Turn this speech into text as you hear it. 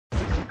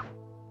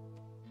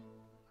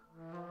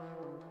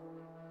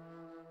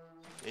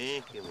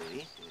¿Qué me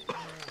dice?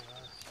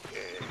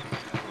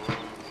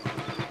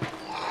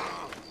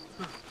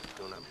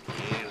 Una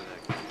mierda.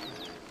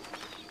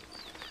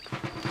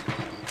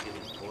 ¿Qué le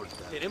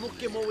importa? Tenemos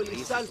que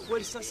movilizar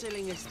fuerzas en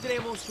el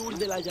extremo sur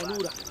de la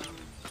llanura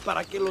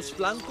para que los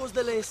flancos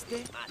del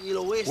este y el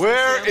oeste...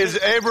 Where is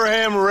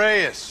Abraham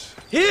Reyes?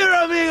 Here,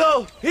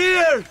 amigo!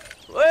 Here!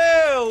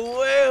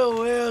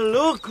 Well,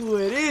 look who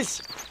it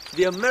is.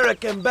 The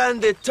American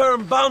bandit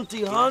turned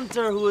bounty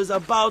hunter who is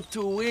about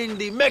to win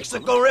the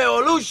Mexican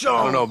Revolution.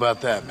 I don't know about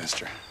that,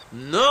 mister.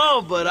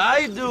 No, but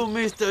I do,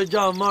 Mr.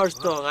 John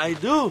Marston, I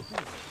do.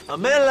 A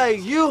man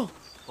like you,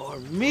 or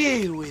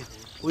me,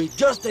 with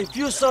just a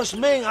few such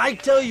men, I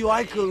tell you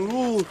I could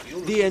rule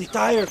the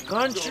entire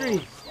country.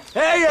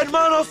 Hey,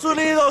 hermanos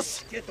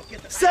unidos!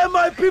 Set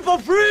my people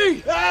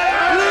free!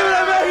 Hey!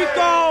 ¡Libre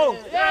México!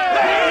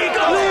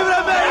 ¡México!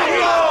 ¡Libre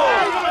México!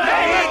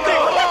 ¡México!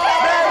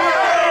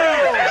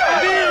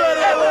 ¡Viva la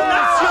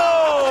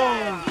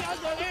revolución!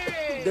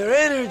 Their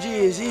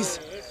energy is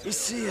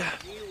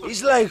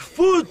like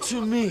food to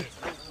me.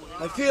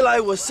 I feel I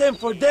was sent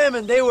for them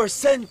and they were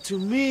sent to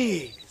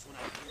me.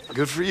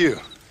 Good for you.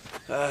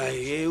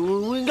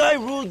 When I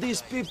rule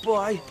these people,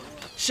 I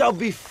shall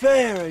be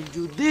fair and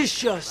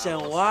judicious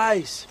and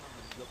wise.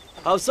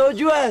 How so,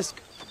 you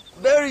ask?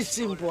 Very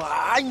simple.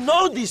 I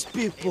know these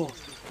people.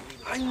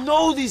 I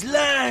know this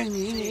land.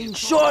 In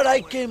short,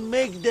 I can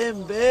make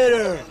them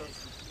better.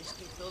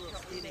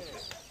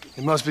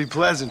 It must be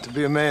pleasant to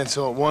be a man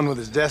so at one with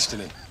his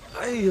destiny.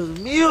 Ay, Dios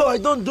mío, I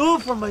don't do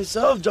it for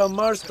myself, John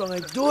Marston. I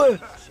do it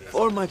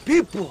for my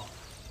people.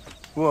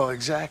 Well,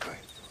 exactly.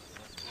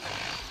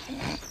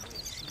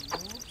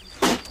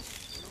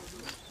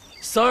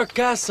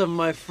 Sarcasm,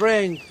 my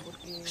friend,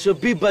 should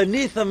be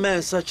beneath a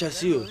man such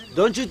as you,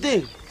 don't you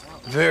think?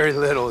 Very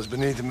little is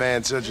beneath a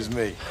man such as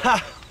me.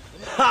 Ha!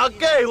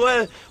 Okay,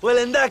 well,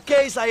 in that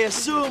case, I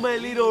assume a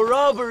little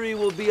robbery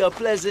will be a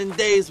pleasant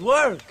day's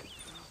work.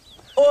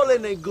 All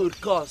in a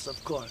good cause,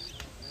 of course.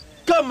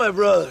 Come, my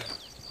brother.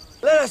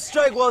 Let us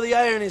strike while the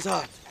iron is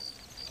hot.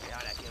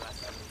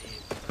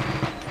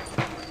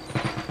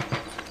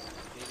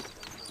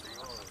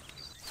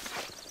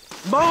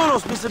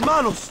 Vámonos, mis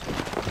hermanos.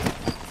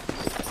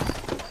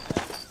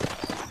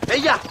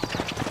 ¡Ella!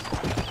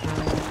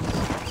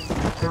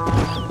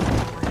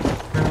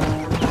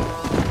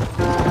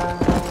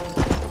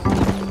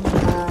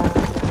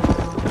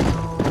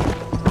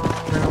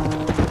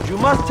 You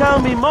must tell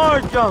me more,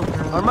 John.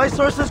 Are my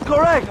sources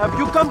correct? Have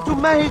you come to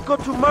Mexico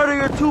to murder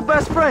your two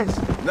best friends?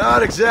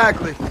 Not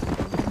exactly.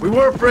 We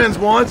were friends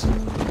once.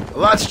 A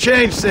lot's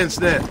changed since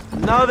then.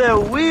 Now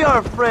that we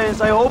are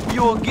friends, I hope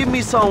you will give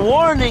me some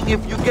warning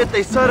if you get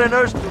a sudden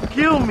urge to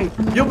kill me.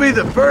 You'll be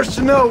the first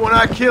to know when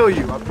I kill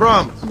you, I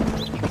promise.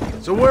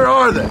 So where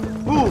are they?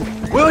 Who?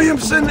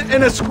 Williamson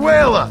and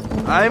Escuela.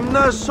 I'm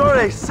not sure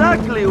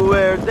exactly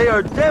where. They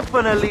are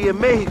definitely in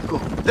Mexico.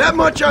 That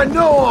much I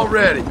know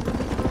already.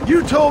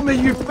 You told me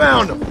you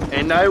found them.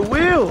 And I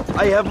will.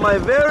 I have my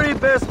very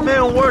best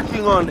men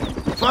working on it.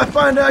 If I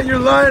find out you're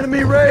lying to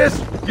me, Reyes,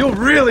 you'll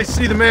really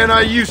see the man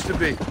I used to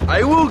be.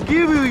 I will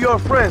give you your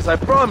friends, I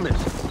promise.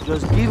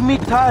 Just give me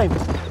time.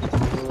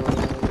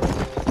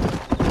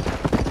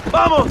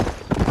 Vamos!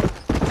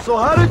 So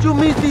how did you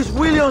meet these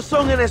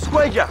Williamson and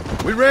Escuella?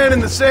 We ran in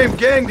the same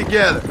gang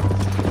together,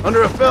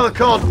 under a fella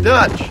called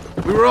Dutch.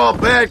 We were all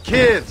bad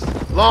kids,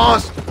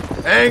 lost,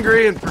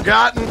 angry, and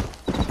forgotten.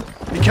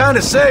 He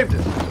kinda saved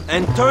us.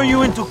 And turned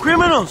you into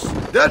criminals?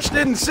 Dutch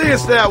didn't see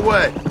us that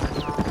way.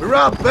 We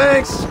robbed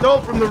banks,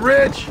 stole from the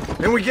rich,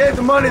 and we gave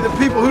the money to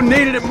people who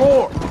needed it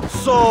more.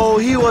 So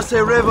he was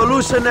a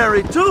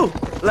revolutionary too,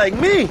 like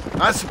me?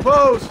 I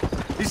suppose.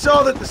 He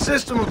saw that the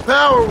system of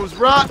power was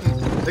rotten,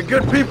 that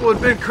good people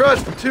had been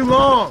crushed for too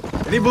long,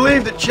 and he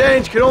believed that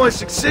change could only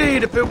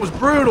succeed if it was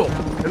brutal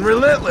and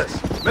relentless,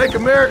 make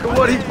America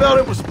what he felt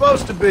it was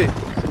supposed to be.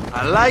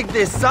 I like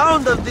the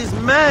sound of this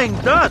man,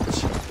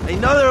 Dutch.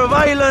 Another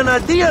violent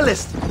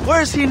idealist.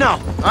 Where's he now?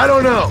 I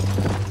don't know,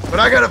 but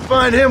I gotta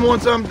find him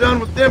once I'm done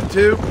with them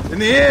two. In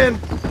the end,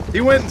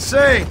 he went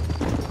insane.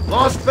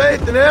 Lost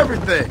faith in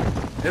everything,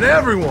 and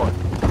everyone.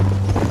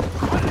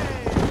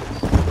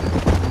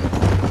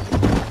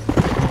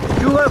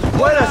 You have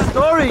quite a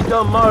story,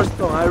 John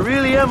Marston. I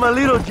really am a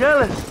little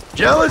jealous.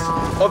 Jealous?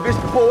 Of his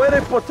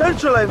poetic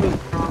potential, I mean.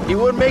 He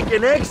would make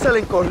an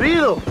excellent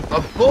corrido.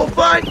 A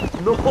bullfight?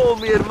 No,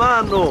 mi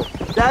hermano.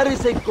 That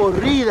is a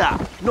corrida.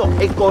 No,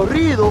 a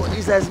corrido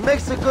is as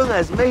Mexican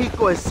as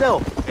Mexico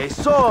itself. A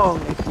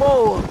song, a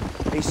poem,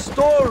 a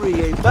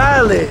story, a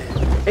ballad.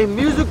 A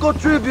musical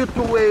tribute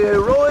to a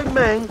heroic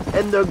man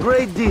and their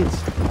great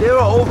deeds. There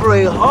are over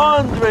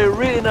 100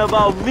 written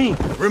about me.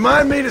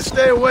 Remind me to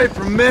stay away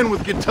from men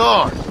with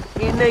guitars.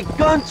 In a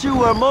country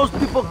where most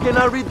people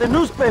cannot read the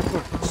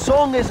newspaper,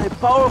 song is a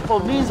powerful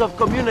means of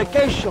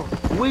communication.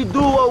 We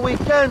do what we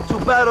can to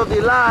battle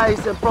the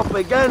lies and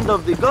propaganda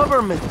of the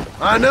government.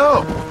 I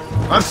know.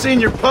 I've seen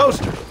your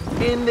posters.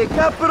 In the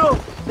capital,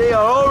 They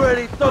are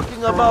already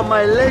talking about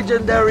my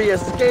legendary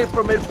escape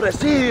from El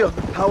Presidio,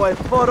 how I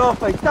fought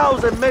off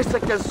 1,000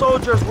 Mexican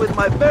soldiers with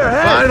my bare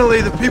hands.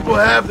 Finally, the people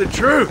have the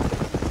truth.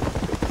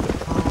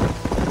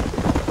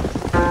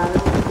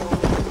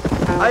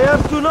 I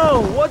have to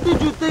know, what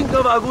did you think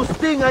of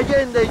Agustin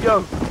Allende,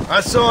 young? I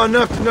saw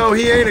enough to know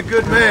he ain't a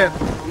good man.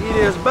 It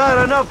is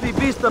bad enough he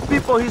beats the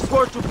people he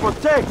swore to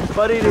protect,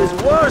 but it is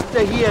worse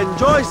that he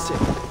enjoys it.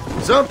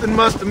 Something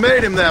must have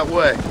made him that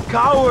way.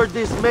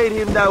 Cowardice made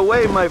him that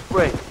way, my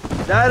friend.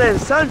 That and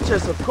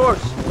Sanchez, of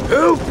course.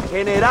 Who?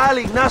 General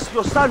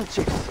Ignacio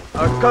Sanchez,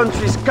 our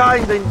country's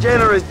kind and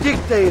generous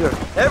dictator.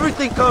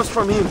 Everything comes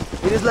from him.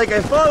 It is like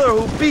a father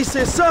who beats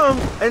his son,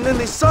 and then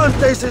the son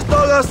takes his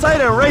dog outside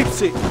and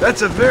rapes it.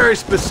 That's a very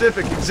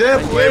specific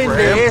example, Allende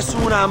Abraham. es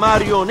una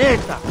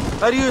marioneta.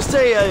 How do you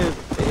say,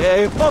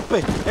 a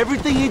puppet?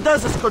 Everything he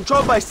does is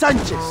controlled by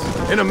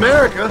Sanchez. In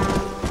America,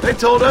 they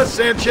told us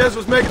Sanchez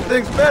was making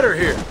things better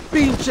here.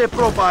 Pinche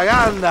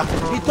propaganda.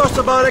 He talks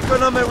about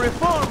economic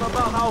reform,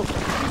 about how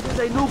this is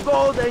a new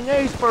golden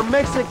age for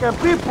Mexican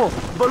people.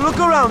 But look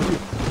around you.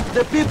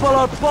 The people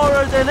are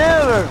poorer than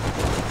ever.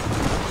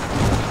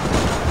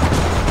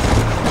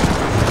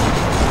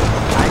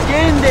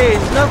 Allende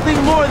is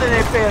nothing more than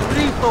a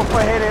perrito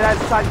for General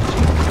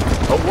Sanchez.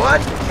 A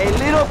what? A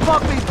little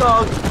puppy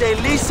dog that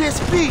licks his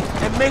feet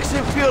and makes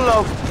him feel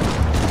loved.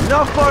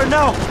 Not far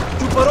now.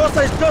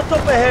 Chuparosa is just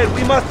up ahead.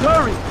 We must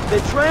hurry. The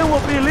train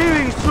will be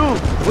leaving soon.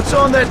 What's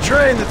on that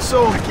train that's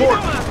so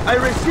important? I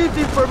received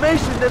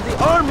information that the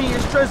army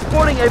is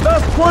transporting a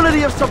vast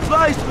quantity of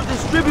supplies to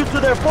distribute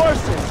to their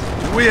forces.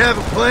 Do we have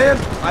a plan?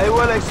 I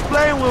will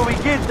explain when we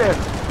get there,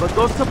 but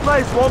those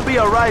supplies won't be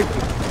arriving.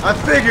 I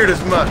figured as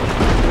much.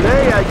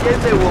 Today,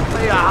 Allende will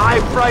pay a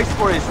high price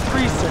for his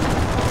treason.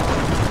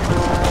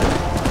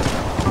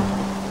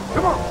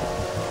 Come on.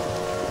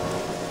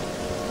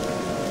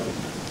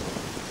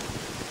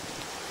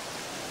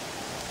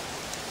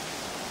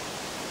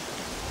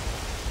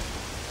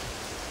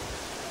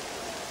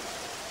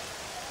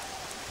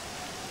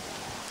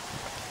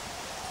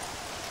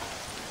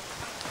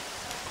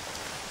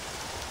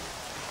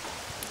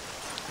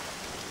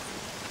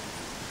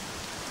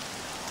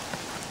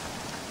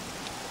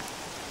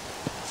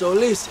 So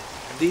listen,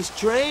 this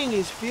train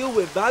is filled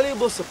with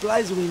valuable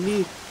supplies we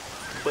need,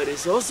 but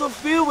it's also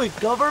filled with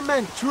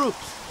government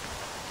troops.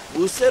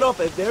 We'll set up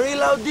a very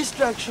loud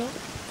distraction.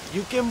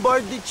 You can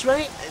board the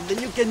train, and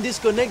then you can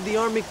disconnect the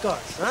army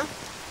cars, huh?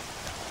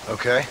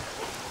 Okay.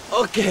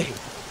 Okay,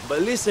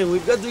 but listen,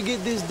 we've got to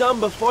get this done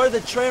before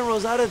the train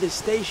rolls out of the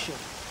station.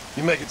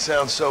 You make it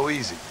sound so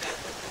easy.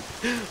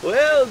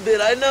 Well, did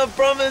I not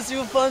promise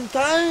you fun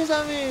times,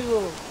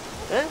 amigo?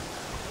 Eh?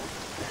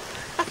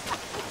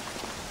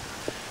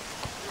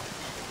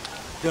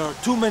 There are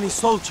too many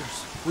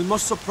soldiers. We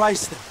must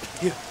surprise them.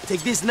 Here,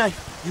 take this knife.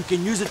 You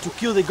can use it to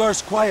kill the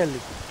guards quietly.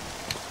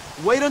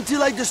 Wait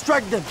until I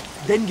distract them.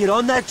 Then get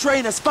on that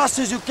train as fast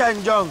as you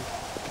can, John.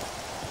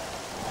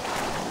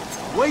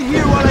 Wait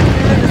here while I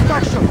create a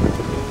distraction.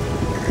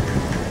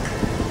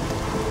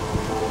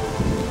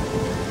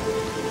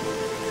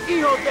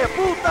 ¡Hijos de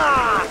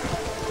puta!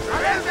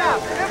 ¡Alerta!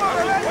 ¡Tenemos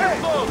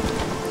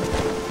rebeldes!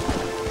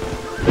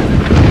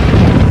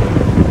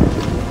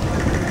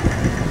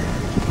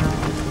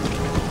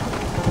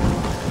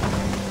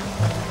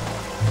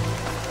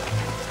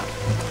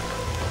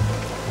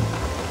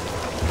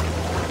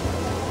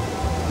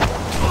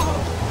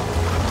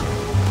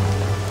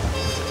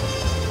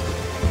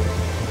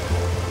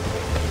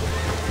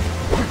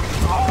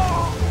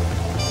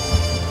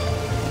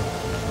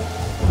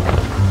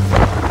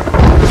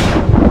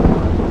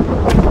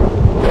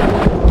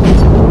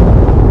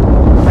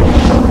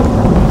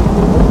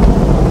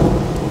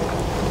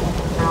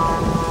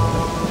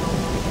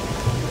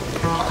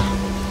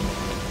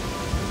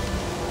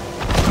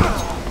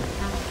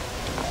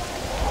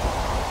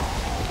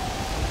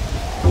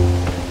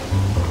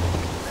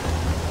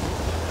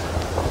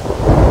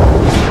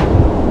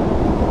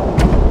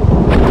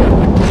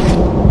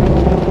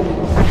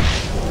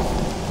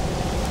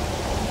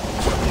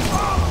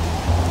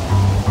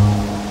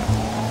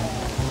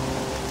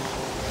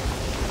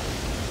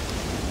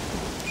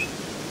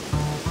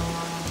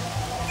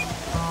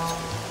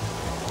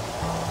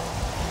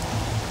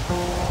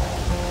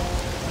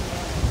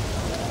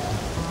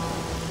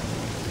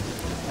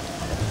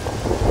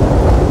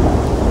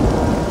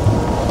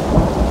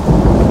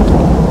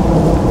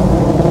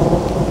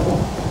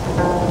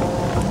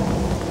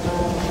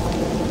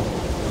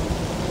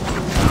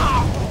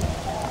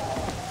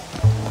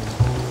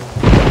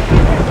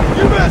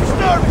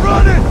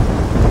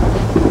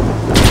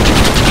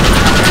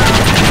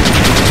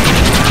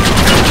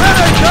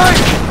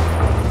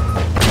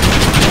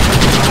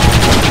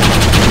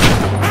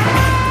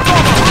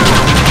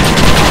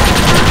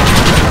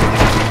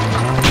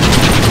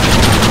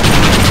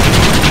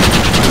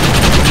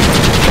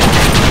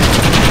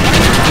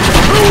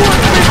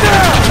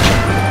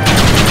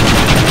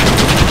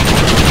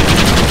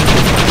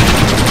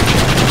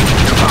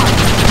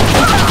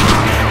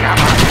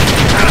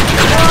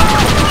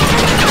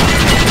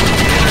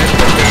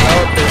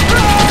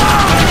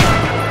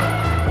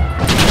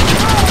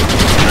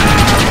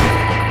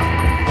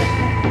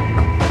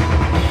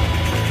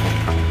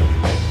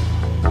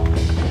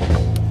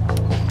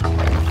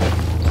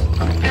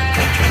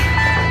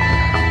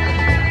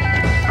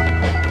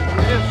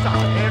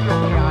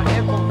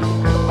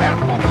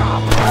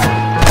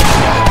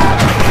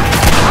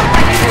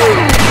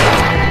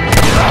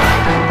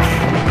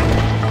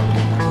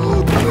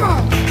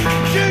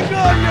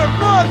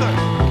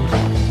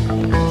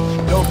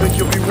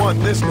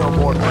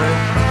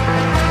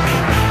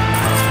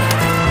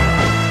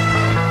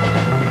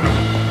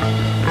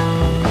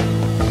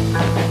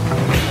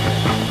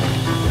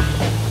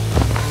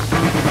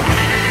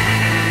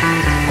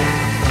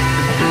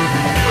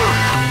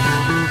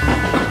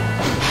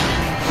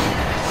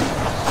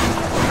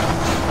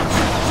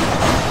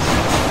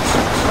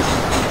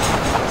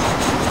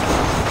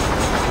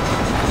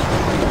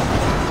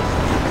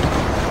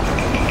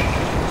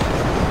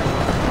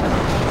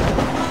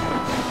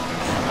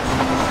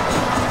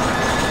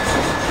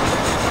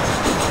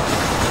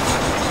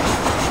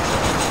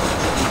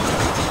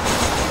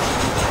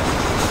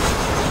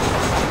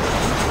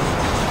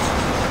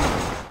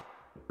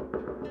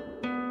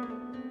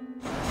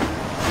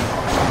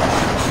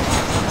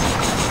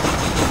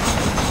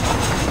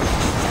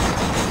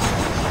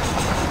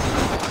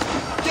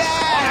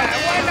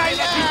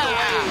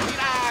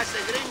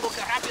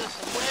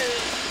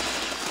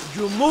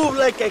 You move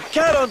like a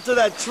cat onto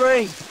that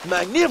train.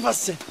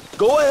 Magnificent.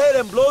 Go ahead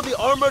and blow the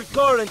armored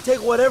car and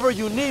take whatever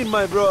you need,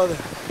 my brother.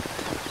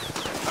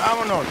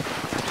 Vámonos.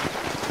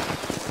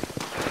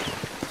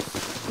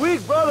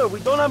 Quick, brother, we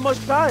don't have much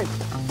time.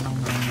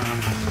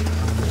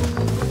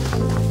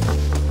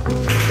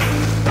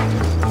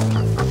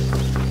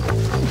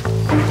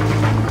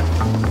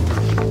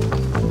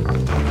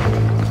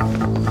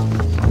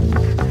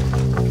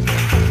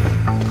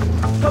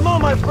 Come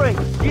on, my friend.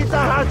 Get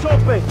that hatch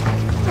open.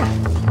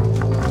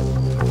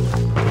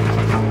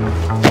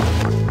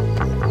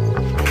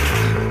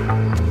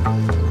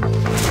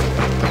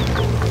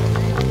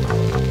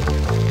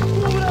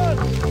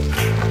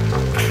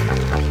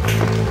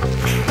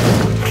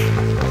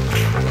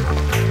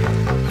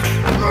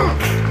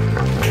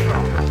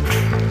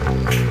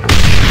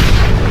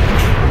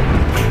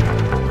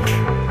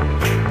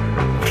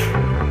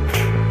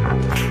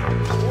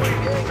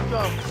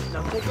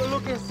 Now take a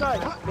look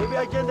inside. Maybe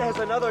Allende has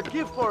another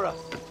gift for us.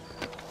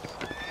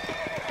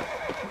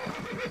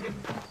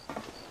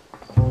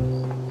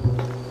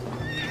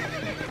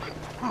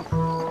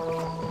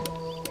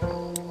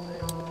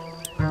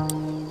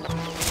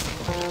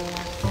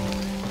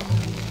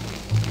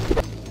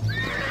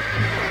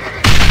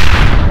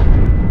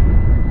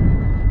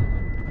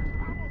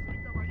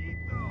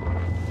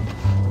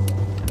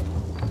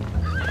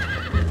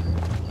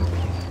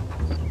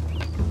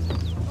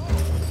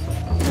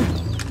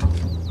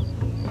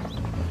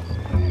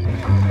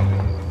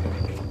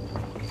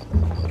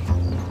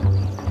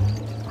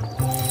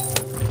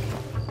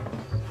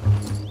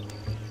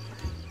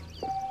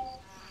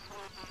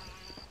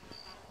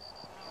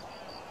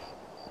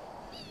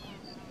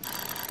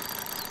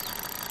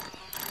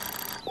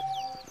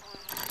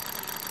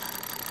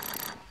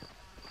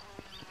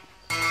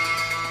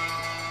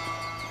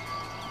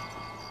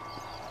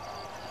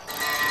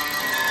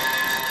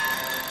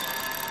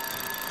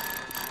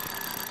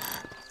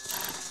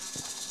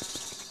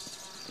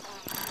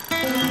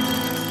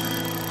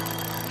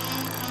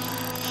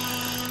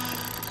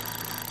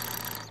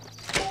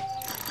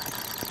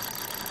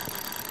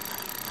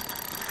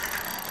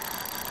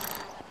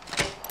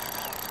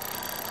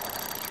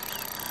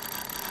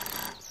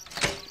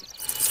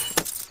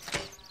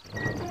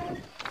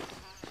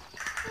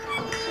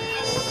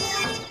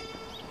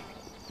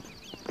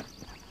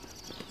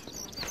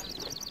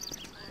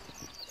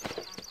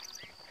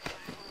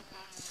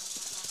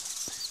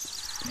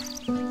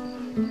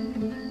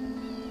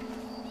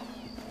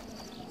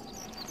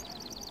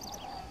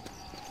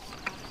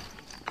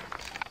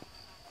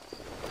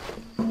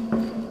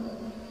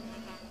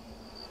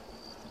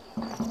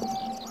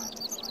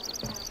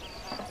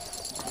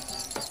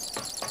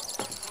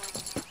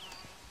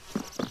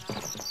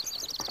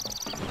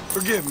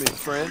 Forgive me,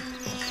 friend.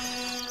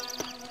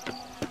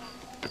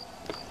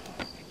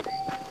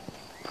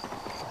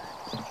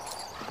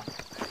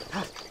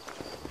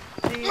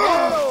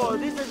 Dinero!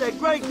 This is a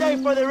great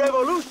day for the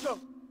revolution!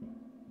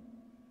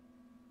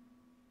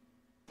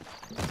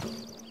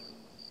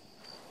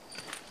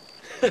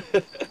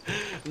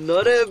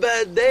 Not a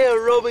bad day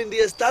of robbing the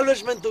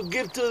establishment to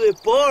give to the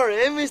poor,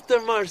 eh,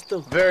 Mr.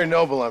 Marston? Very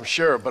noble, I'm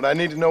sure, but I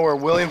need to know where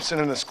Williamson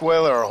and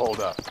Escuela are holed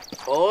up.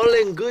 All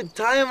in good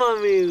time,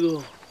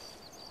 amigo.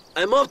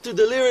 I'm off to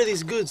deliver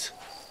these goods.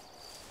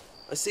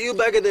 I'll see you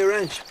back at the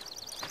ranch.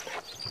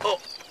 Oh,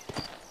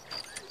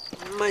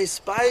 my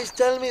spies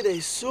tell me they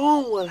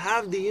soon will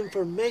have the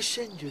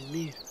information you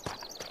need.